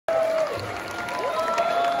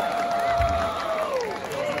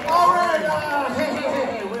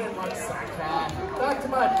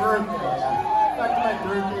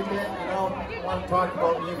want to talk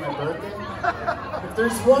about me and my birthday? If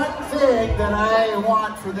there's one thing that I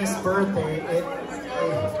want for this birthday, it's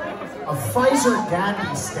a Pfizer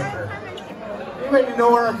Gandhi sticker. Anybody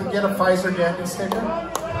know where I can get a Pfizer Gandhi sticker?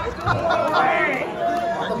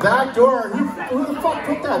 On the back door. Who the fuck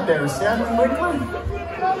put that there? Stanley Winkler?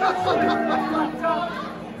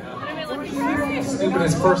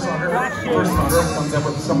 Stupidest person on earth comes up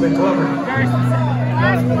with something clever.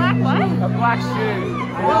 Black what? A black shoe.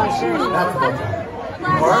 That's about that.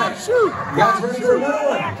 Alright, you guys ready for another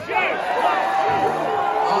one?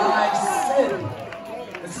 I said,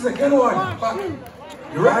 this is a good one.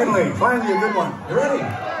 You ready? Finally a good one. You ready?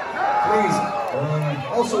 Please.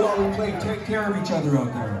 Also, while we play, take care of each other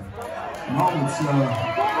out there. You know, it's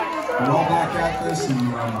we're all back at this, and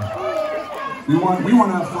we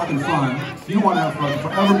want to have fucking fun. You want to have fucking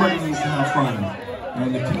fun. Everybody needs to have fun.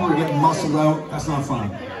 And if people are getting muscled out, that's not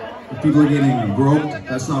fun. If people are getting groped,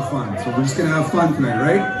 that's not fun. So we're just gonna have fun tonight,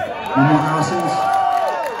 right? No more hassles.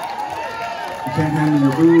 You can't handle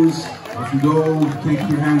your booze. If you go, you can't keep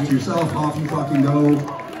your hands to yourself. Off you fucking go.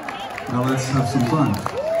 Now let's have some fun.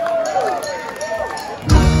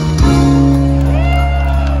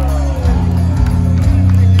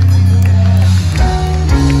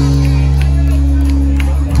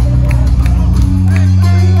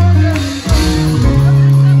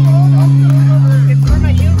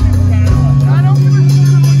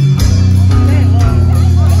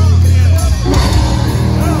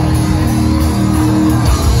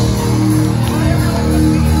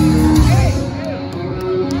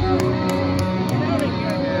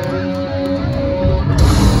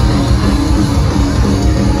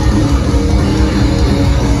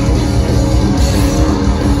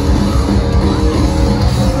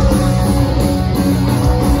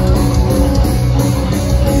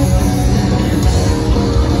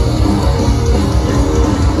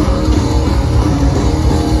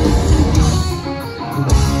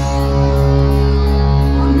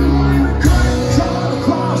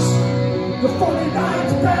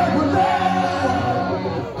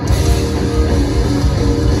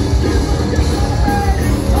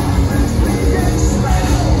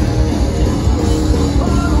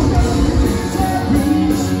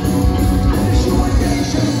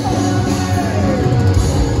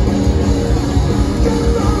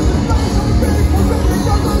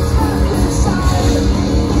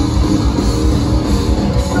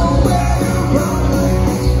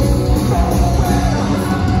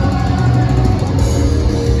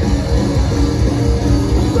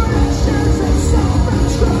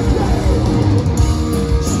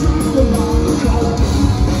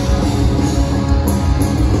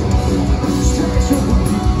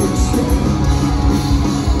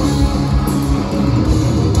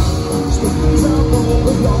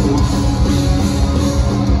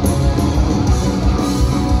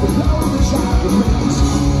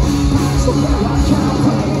 So